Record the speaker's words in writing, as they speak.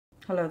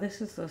Hello,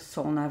 this is the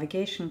Soul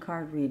Navigation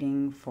card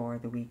reading for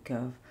the week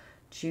of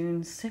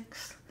June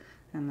 6th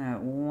and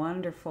that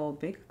wonderful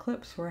big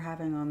eclipse we're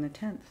having on the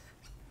 10th.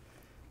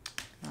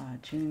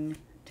 June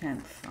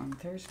 10th on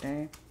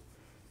Thursday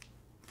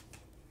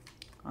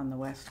on the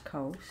West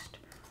Coast.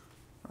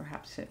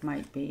 Perhaps it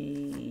might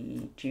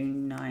be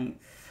June 9th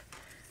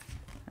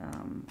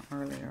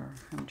earlier.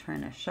 I'm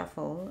trying to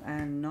shuffle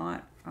and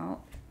not... Oh,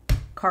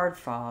 card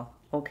fall.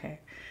 Okay.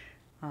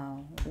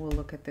 We'll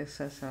look at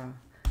this as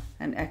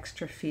an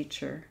extra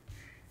feature.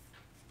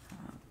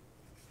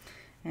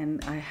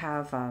 And I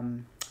have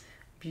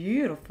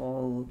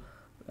beautiful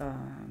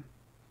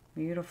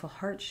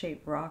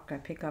heart-shaped rock I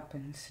picked up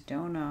in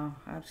Sedona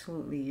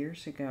absolutely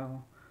years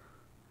ago.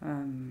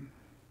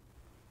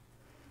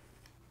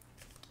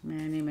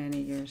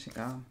 Many years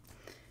ago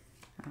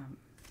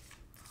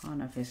on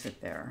a visit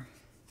there.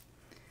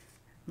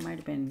 It might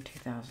have been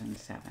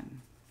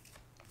 2007.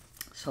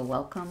 So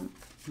welcome.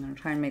 I'm going to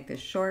try and make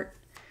this short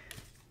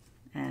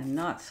and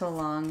not so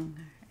long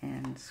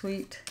and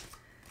sweet.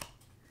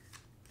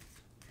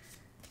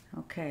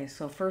 Okay,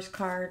 so first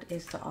card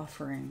is the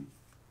offering.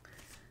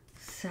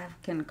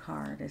 Second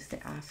card is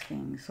the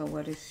asking. So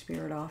what is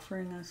Spirit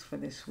offering us for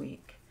this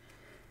week?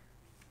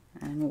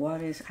 And what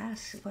is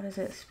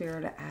it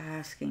Spirit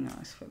asking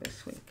us for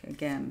this week?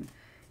 Again,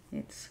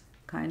 it's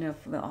kind of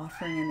the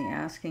offering and the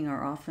asking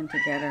are often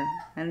together.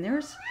 And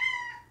there's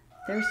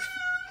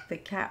the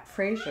cat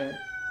Frasier.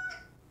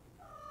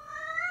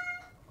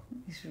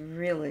 He's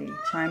really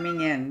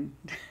chiming in.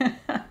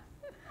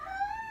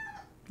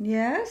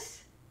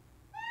 Yes?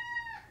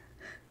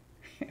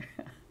 Okay.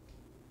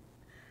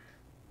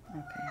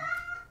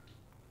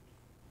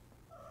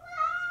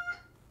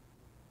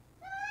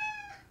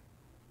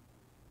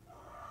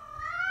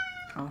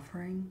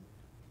 Offering.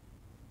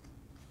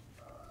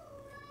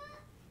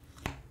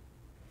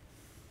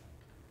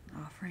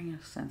 Offering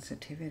of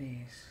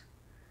sensitivities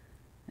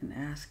and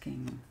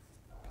asking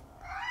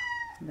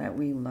that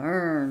we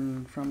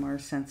learn from our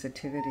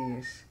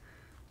sensitivities.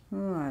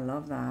 Oh, I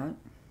love that.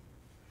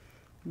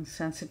 And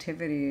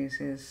sensitivities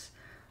is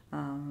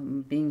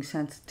being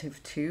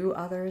sensitive to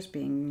others,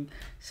 being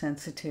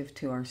sensitive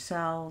to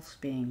ourselves,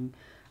 being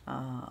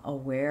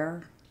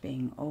aware,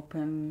 being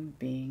open,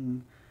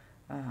 being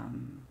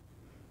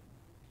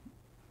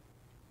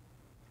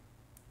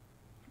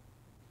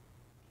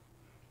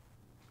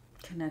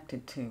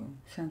connected to,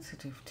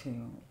 sensitive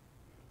to,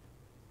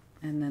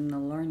 and then the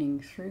learning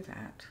through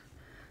that.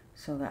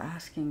 So the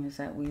asking is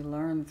that we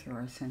learn through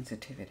our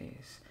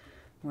sensitivities,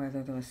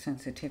 whether those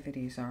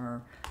sensitivities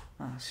are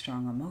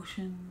strong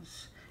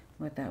emotions,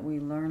 but that we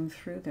learn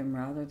through them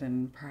rather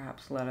than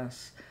perhaps let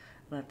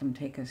them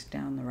take us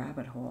down the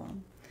rabbit hole.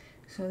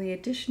 So the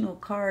additional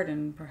card,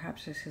 and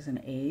perhaps this is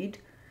an aid,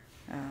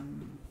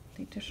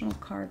 the additional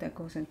card that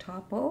goes on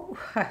top, oh,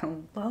 I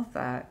love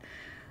that.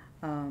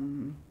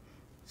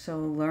 So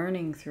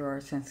learning through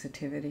our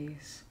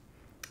sensitivities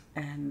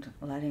and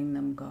letting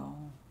them go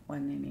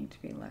when they need to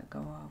be let go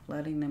of,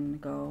 letting them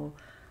go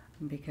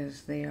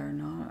because they are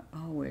not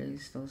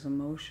always, those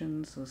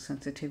emotions, those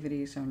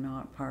sensitivities are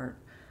not part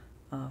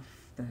of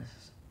the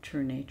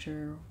true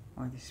nature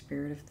or the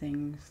spirit of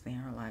things. They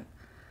are like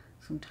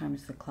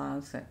sometimes the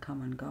clouds that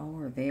come and go,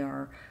 or they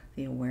are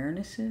the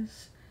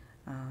awarenesses,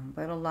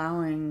 but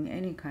allowing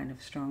any kind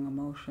of strong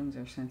emotions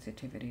or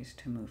sensitivities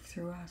to move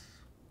through us.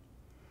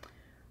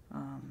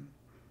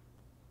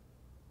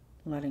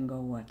 Letting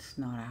go what's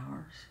not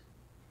ours.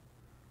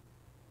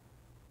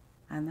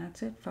 And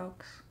that's it,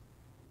 folks.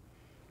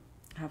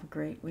 Have a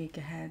great week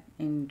ahead.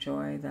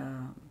 Enjoy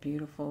the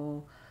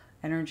beautiful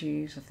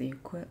energies of the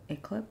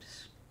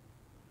eclipse.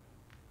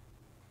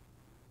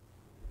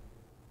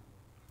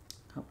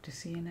 Hope to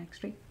see you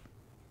next week.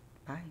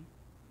 Bye.